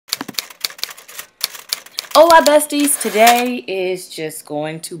Hola besties, today is just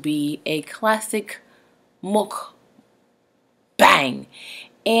going to be a classic mukbang.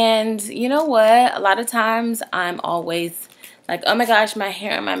 And you know what? A lot of times I'm always like, oh my gosh, my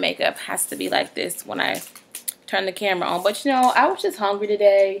hair and my makeup has to be like this when I turn the camera on. But you know, I was just hungry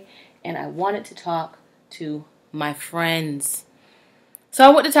today and I wanted to talk to my friends. So I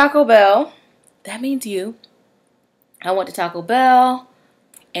went to Taco Bell. That means you. I went to Taco Bell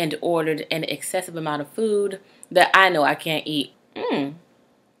and ordered an excessive amount of food that I know I can't eat. Girl,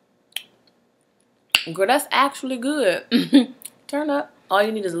 that's actually good. Turn up. All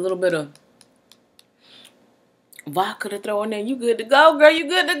you need is a little bit of vodka to throw in there. You good to go, girl. You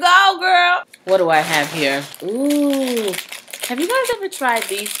good to go, girl. What do I have here? Ooh. Have you guys ever tried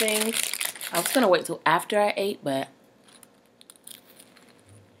these things? I was going to wait till after I ate, but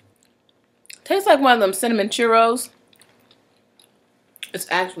tastes like one of them cinnamon churros. It's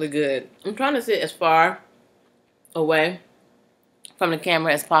actually good. I'm trying to sit as far away from the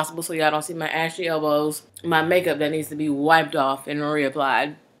camera as possible so y'all don't see my ashy elbows, my makeup that needs to be wiped off and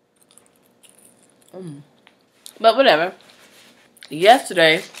reapplied. But whatever.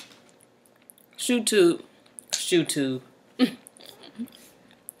 Yesterday, shoe-tube.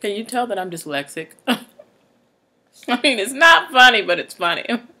 Can you tell that I'm dyslexic? I mean, it's not funny, but it's funny.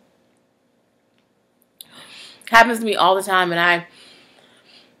 Happens to me all the time, and I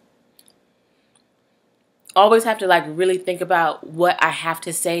always have to like really think about what I have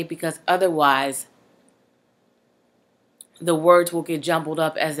to say, because otherwise the words will get jumbled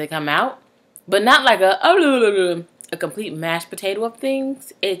up as they come out. But not like a complete mashed potato of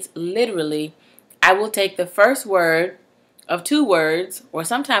things. It's literally, I will take the first word of 2 words, or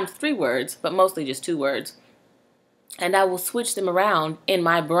sometimes 3 words, but mostly just 2 words, and I will switch them around in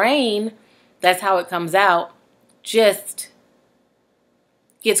my brain. That's how it comes out. Just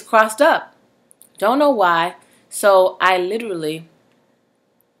gets crossed up. Don't know why. So I literally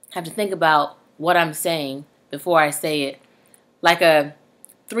have to think about what I'm saying before I say it. Like a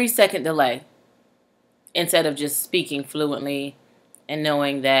 3-second delay. Instead of just speaking fluently and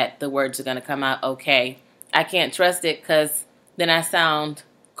knowing that the words are going to come out okay. I can't trust it because then I sound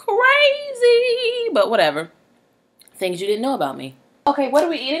crazy. But whatever. Things you didn't know about me. Okay, what are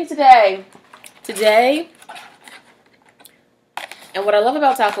we eating today? Today, and what I love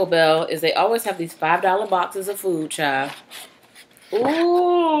about Taco Bell is they always have these $5 boxes of food, child.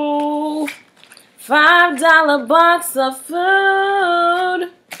 Ooh, $5 box of food.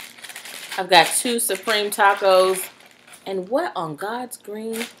 I've got 2 Supreme tacos. And what on God's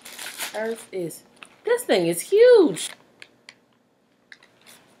green earth is... This thing is huge.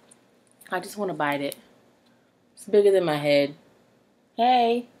 I just want to bite it. It's bigger than my head.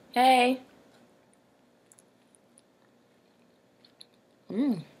 Hey, hey.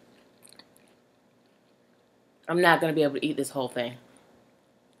 I'm not going to be able to eat this whole thing.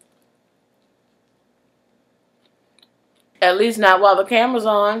 At least not while the camera's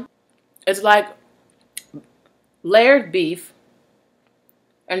on. It's like layered beef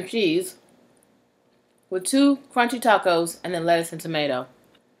and cheese with 2 crunchy tacos and then lettuce and tomato.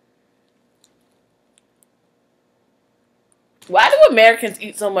 Why do Americans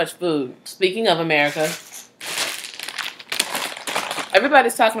eat so much food? Speaking of America,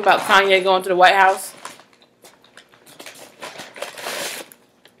 everybody's talking about Kanye going to the White House.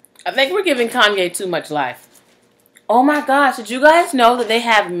 I think we're giving Kanye too much life. Oh my gosh, did you guys know that they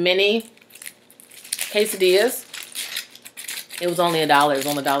have mini quesadillas? It was only $1. It was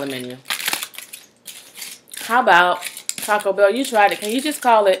on the dollar menu. How about Taco Bell? You tried it. Can you just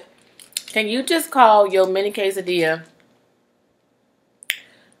call it? Can you just call your mini quesadilla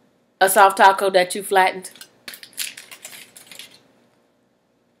a soft taco that you flattened?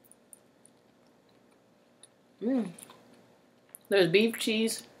 There's beef,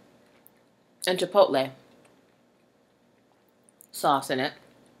 cheese, and chipotle sauce in it.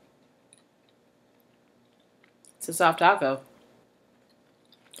 It's a soft taco.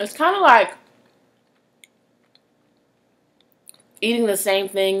 It's kind of like eating the same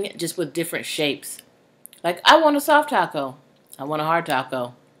thing just with different shapes. Like, I want a soft taco. I want a hard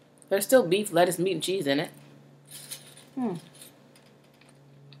taco. There's still beef, lettuce, meat, and cheese in it.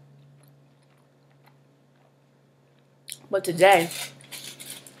 But today,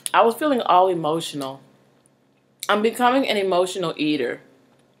 I was feeling all emotional. I'm becoming an emotional eater.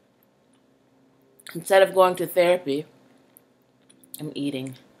 Instead of going to therapy, I'm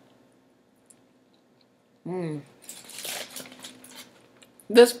eating.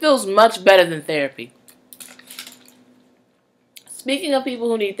 This feels much better than therapy. Speaking of people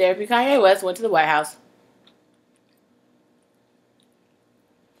who need therapy, Kanye West went to the White House.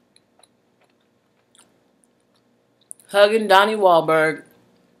 hugging Donnie Wahlberg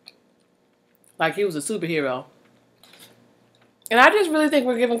like he was a superhero. And I just really think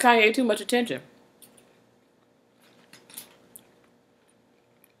we're giving Kanye too much attention.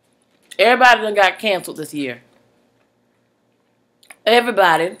 Everybody done got canceled this year.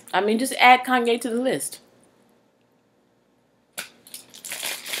 Everybody. I mean, just add Kanye to the list.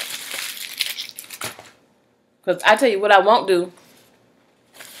 Because I tell you what I won't do.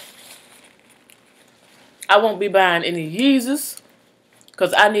 I won't be buying any Yeezus.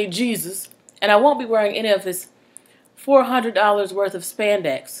 Because I need Jesus. And I won't be wearing any of his $400 worth of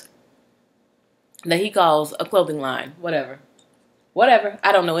spandex that he calls a clothing line. Whatever. Whatever.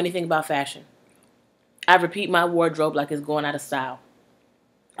 I don't know anything about fashion. I repeat my wardrobe like it's going out of style.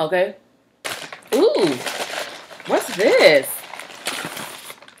 Okay? Ooh. What's this?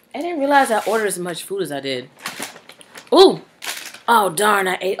 I didn't realize I ordered as much food as I did. Ooh. Oh, darn.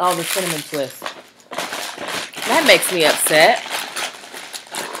 I ate all the cinnamon twists. That makes me upset.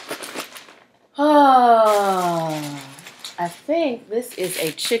 Oh. I think this is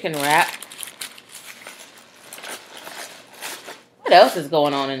a chicken wrap. What else is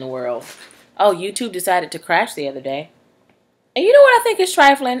going on in the world? Oh, YouTube decided to crash the other day. And you know what I think is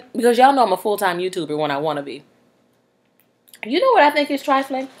trifling? Because y'all know I'm a full-time YouTuber when I want to be. You know what I think is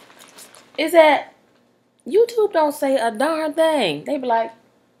trifling? Is that YouTube don't say a darn thing. They be like,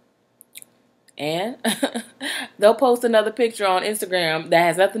 and they'll post another picture on Instagram that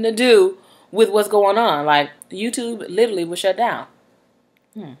has nothing to do with what's going on. Like, YouTube literally was shut down.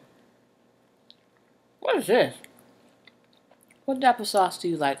 What is this? What type of sauce do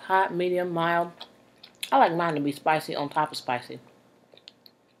you like? Hot, medium, mild? I like mine to be spicy on top of spicy.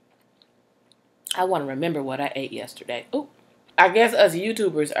 I want to remember what I ate yesterday. Ooh. I guess us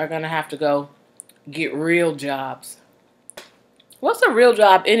YouTubers are going to have to go get real jobs. What's a real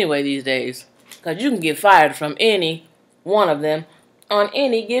job anyway these days? Because you can get fired from any one of them on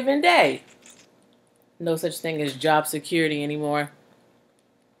any given day. No such thing as job security anymore.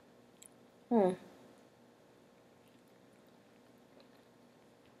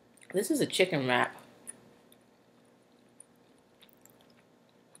 This is a chicken wrap.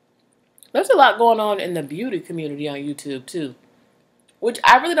 There's a lot going on in the beauty community on YouTube too. Which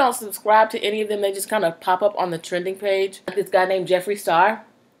I really don't subscribe to any of them. They just kind of pop up on the trending page. Like this guy named Jeffree Star.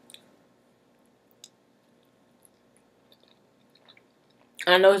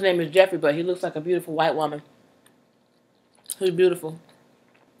 I know his name is Jeffrey, but he looks like a beautiful white woman. Who's beautiful.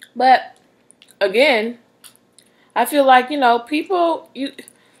 But, again, I feel like, you know, people,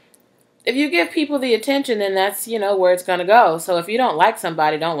 if you give people the attention, then that's, you know, where it's going to go. So if you don't like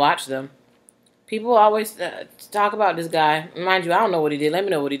somebody, don't watch them. People always talk about this guy. Mind you, I don't know what he did. Let me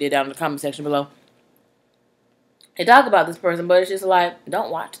know what he did down in the comment section below. They talk about this person, but it's just like,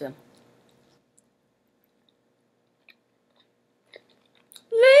 don't watch them.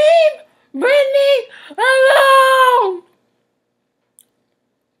 Leave Britney alone!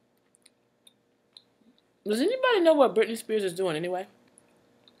 Does anybody know what Britney Spears is doing anyway?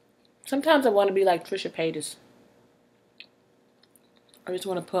 Sometimes I want to be like Trisha Paytas. I just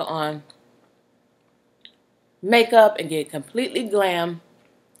want to put on makeup and get completely glam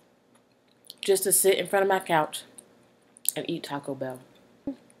just to sit in front of my couch and eat Taco Bell.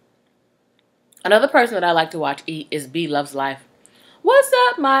 Another person that I like to watch eat is B Loves Life. What's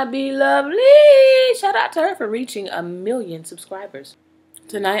up, my be-lovely? Shout out to her for reaching 1 million subscribers.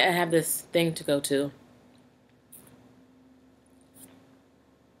 Tonight I have this thing to go to.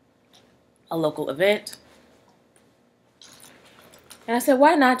 A local event. And I said,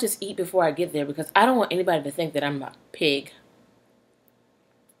 why not just eat before I get there? Because I don't want anybody to think that I'm a pig.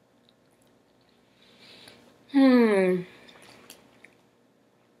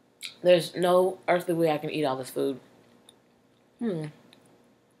 There's no earthly way I can eat all this food. I'm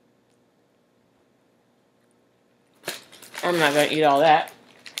not going to eat all that.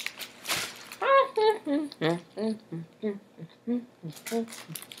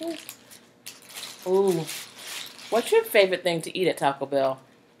 Ooh. What's your favorite thing to eat at Taco Bell?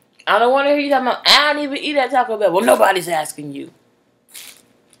 I don't want to hear you talking about, I don't even eat at Taco Bell. Well, nobody's asking you.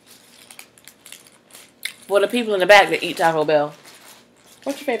 For the people in the back that eat Taco Bell,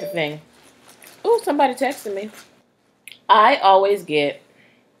 what's your favorite thing? Ooh, somebody texted me. I always get,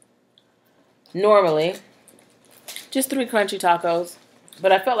 normally, just 3 crunchy tacos.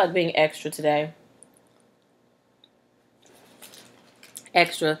 But I felt like being extra today.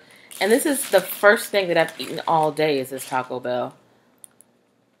 Extra. And this is the first thing that I've eaten all day is this Taco Bell.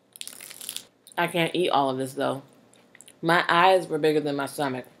 I can't eat all of this, though. My eyes were bigger than my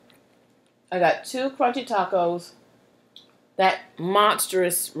stomach. I got 2 crunchy tacos. That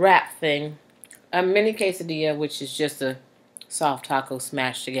monstrous wrap thing. a mini quesadilla, which is just a soft taco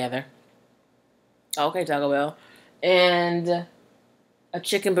smashed together. Okay, Taco Bell. And a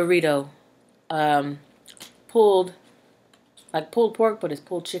chicken burrito. Pulled pork, but it's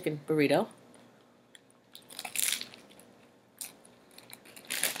pulled chicken burrito.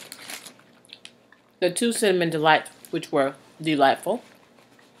 The 2 cinnamon delights, which were delightful.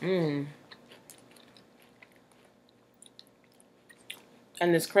 And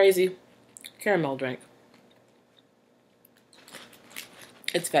this crazy caramel drink.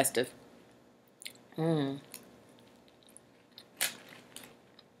 It's festive.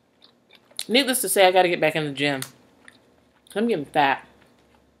 Needless to say, I gotta get back in the gym. I'm getting fat.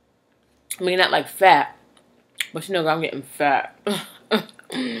 I mean, not like fat, but you know, I'm getting fat.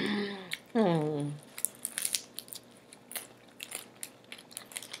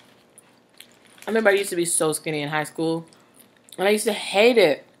 I remember I used to be so skinny in high school, and I used to hate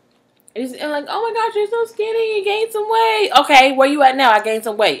it. I'm like, oh my gosh, you're so skinny, you gained some weight. Okay, where you at now? I gained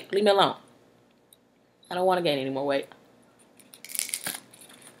some weight. Leave me alone. I don't want to gain any more weight.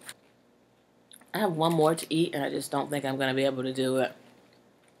 I have one more to eat, and I just don't think I'm going to be able to do it.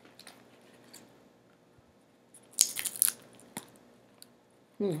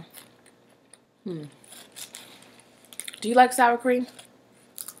 Do you like sour cream?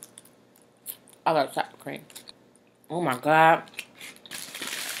 I like sour cream. Oh my God.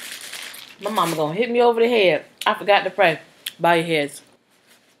 My mama gonna hit me over the head. I forgot to pray. Bow your heads.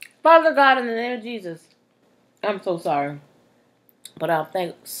 Father God, in the name of Jesus, I'm so sorry. But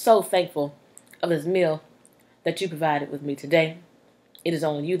I'm so thankful of this meal that you provided with me today. It is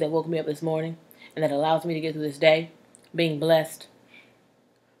only you that woke me up this morning and that allows me to get through this day being blessed.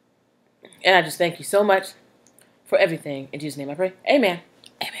 And I just thank you so much for everything. In Jesus' name I pray. Amen.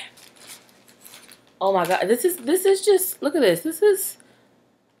 Amen. Oh my God. This is just, look at this. This is,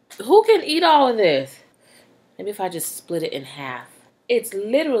 who can eat all of this? Maybe if I just split it in half. It's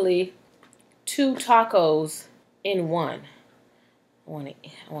literally 2 tacos in one. I want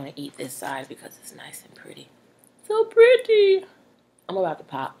to eat this side because it's nice and pretty. So pretty. I'm about to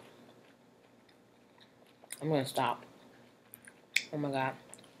pop. I'm going to stop. Oh my God.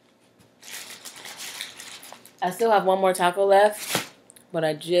 I still have one more taco left, but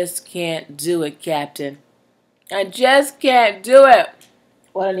I just can't do it, Captain. I just can't do it.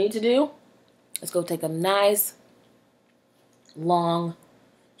 What I need to do is go take a nice, long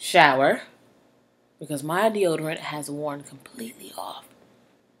shower because my deodorant has worn completely off,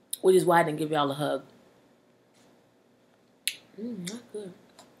 which is why I didn't give y'all a hug. Not good.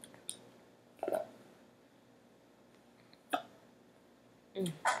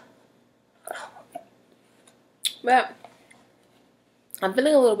 But I'm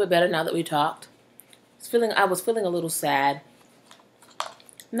feeling a little bit better now that we talked. I was feeling a little sad.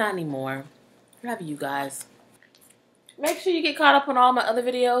 Not anymore. Love you guys. Make sure you get caught up on all my other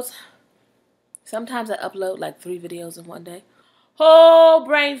videos. Sometimes I upload like 3 videos in one day. Oh,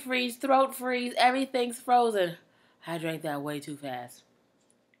 brain freeze, throat freeze, everything's frozen. I drank that way too fast.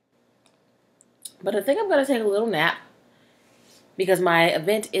 But I think I'm going to take a little nap because my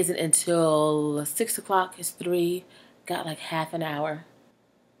event isn't until 6 o'clock. It's 3. Got like half an hour.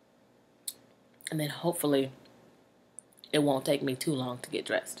 And then hopefully it won't take me too long to get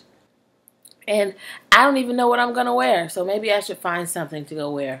dressed. And I don't even know what I'm going to wear. So maybe I should find something to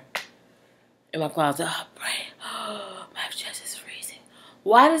go wear in my closet. Oh, brain. Oh, my chest is freezing.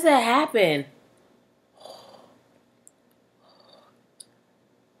 Why does that happen?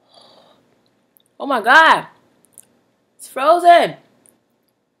 Oh my God. It's frozen.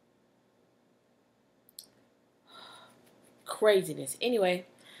 Craziness. Anyway,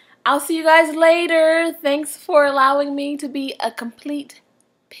 I'll see you guys later. Thanks for allowing me to be a complete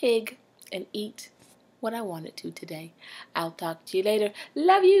pig and eat what I wanted to today. I'll talk to you later.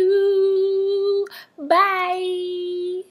 Love you. Bye.